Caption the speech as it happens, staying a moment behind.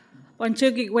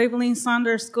Wanchugik Wavalene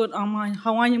Saunders, good on my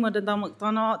Hawaii Mudadamak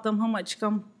Thana, them how much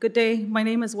come. Good day. My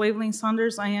name is Wavalene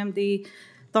Saunders. I am the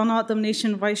Thana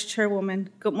Nation Vice Chairwoman.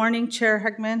 Good morning, Chair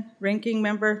Hegman, Ranking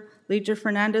Member Leader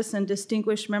Fernandez, and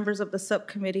distinguished members of the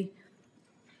subcommittee.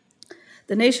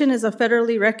 The nation is a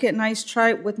federally recognized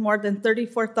tribe with more than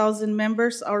 34,000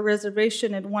 members. Our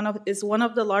reservation is one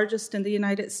of the largest in the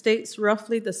United States,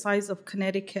 roughly the size of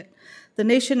Connecticut. The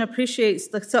nation appreciates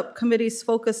the subcommittee's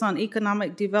focus on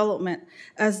economic development,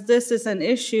 as this is an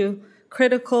issue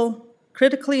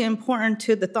critically important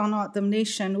to the Tohono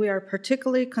Nation. We are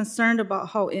particularly concerned about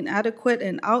how inadequate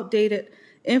and outdated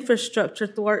infrastructure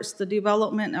thwarts the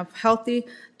development of healthy,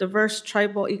 diverse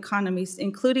tribal economies,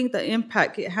 including the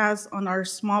impact it has on our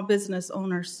small business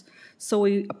owners. So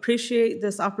we appreciate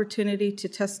this opportunity to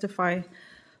testify.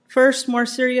 First, more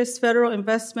serious federal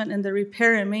investment in the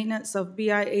repair and maintenance of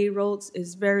BIA roads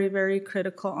is very, very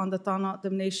critical on the Tohono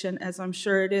Nation, as I'm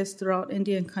sure it is throughout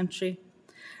Indian country.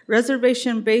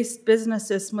 Reservation-based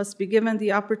businesses must be given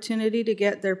the opportunity to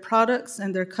get their products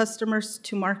and their customers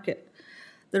to market.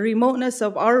 The remoteness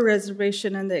of our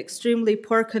reservation and the extremely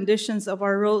poor conditions of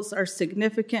our roads are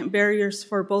significant barriers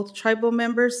for both tribal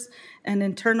members and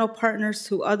internal partners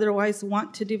who otherwise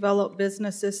want to develop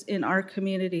businesses in our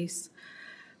communities.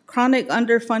 Chronic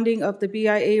underfunding of the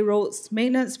BIA roads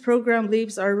maintenance program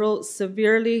leaves our roads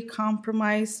severely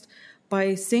compromised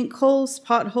by sinkholes,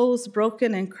 potholes,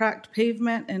 broken and cracked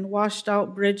pavement, and washed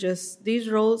out bridges. These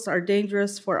roads are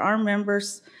dangerous for our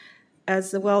members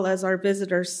as well as our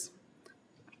visitors.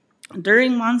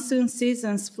 During monsoon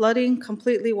seasons, flooding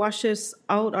completely washes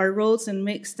out our roads and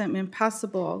makes them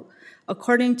impassable.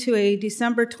 According to a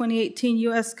December 2018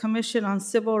 U.S. Commission on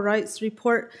Civil Rights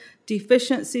report,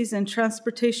 deficiencies in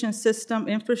transportation system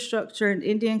infrastructure in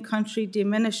Indian country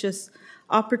diminishes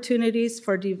opportunities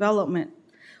for development,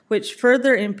 which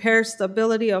further impairs the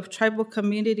ability of tribal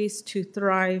communities to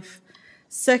thrive.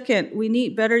 Second, we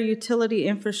need better utility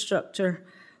infrastructure.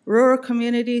 Rural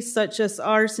communities such as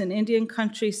ours in Indian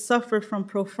country suffer from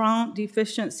profound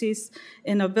deficiencies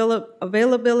in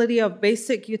availability of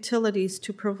basic utilities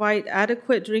to provide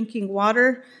adequate drinking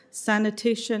water,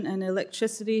 sanitation, and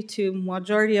electricity to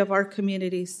majority of our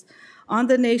communities. On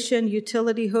the nation,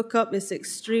 utility hookup is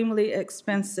extremely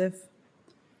expensive,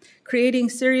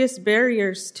 creating serious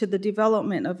barriers to the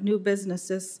development of new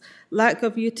businesses. Lack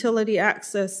of utility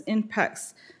access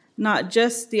impacts not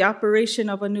just the operation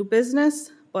of a new business,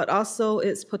 but also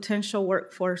its potential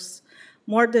workforce.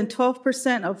 More than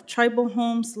 12% of tribal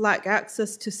homes lack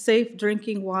access to safe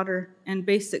drinking water and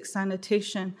basic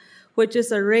sanitation, which is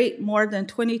a rate more than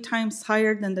 20 times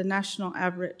higher than the national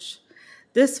average.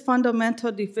 This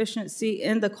fundamental deficiency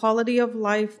in the quality of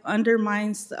life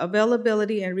undermines the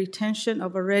availability and retention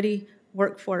of a ready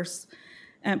workforce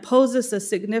and poses a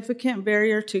significant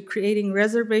barrier to creating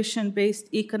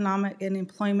reservation-based economic and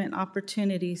employment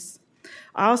opportunities.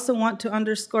 I also want to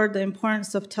underscore the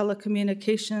importance of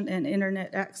telecommunication and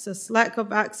internet access. Lack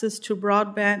of access to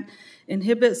broadband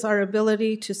inhibits our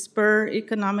ability to spur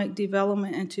economic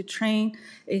development and to train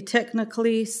a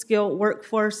technically skilled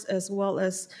workforce, as well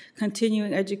as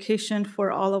continuing education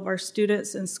for all of our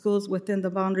students and schools within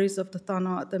the boundaries of the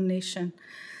Tohono Nation.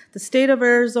 The state of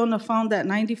Arizona found that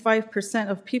 95%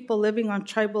 of people living on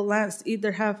tribal lands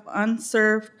either have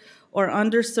unserved or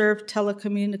underserved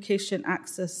telecommunication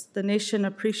access. The nation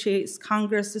appreciates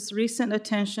Congress's recent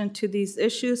attention to these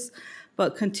issues,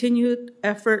 but continued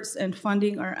efforts and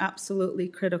funding are absolutely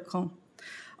critical.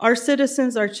 Our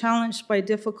citizens are challenged by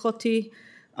difficulty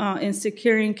in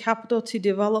securing capital to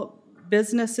develop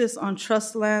businesses on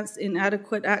trust lands,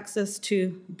 inadequate access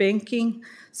to banking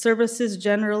services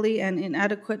generally, and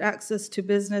inadequate access to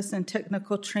business and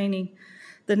technical training.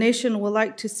 The nation would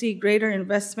like to see greater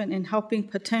investment in helping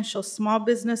potential small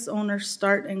business owners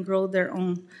start and grow their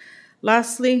own.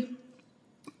 Lastly,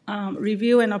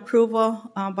 review and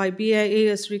approval by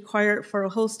BIA is required for a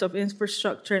host of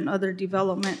infrastructure and other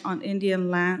development on Indian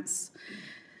lands.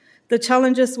 The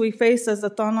challenges we face as a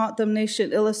Tohono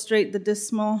Nation illustrate the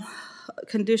dismal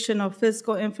condition of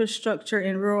physical infrastructure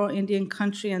in rural Indian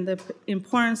country and the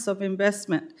importance of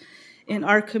investment in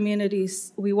our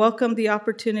communities. We welcome the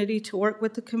opportunity to work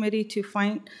with the committee to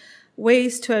find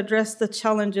ways to address the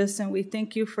challenges, and we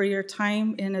thank you for your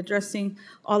time in addressing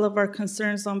all of our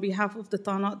concerns on behalf of the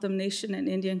Tohono Nation and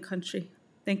Indian country.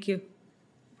 Thank you.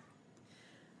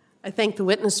 I thank the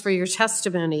witness for your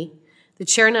testimony. The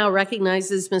chair now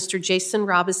recognizes Mr. Jason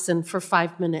Robison for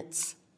 5 minutes.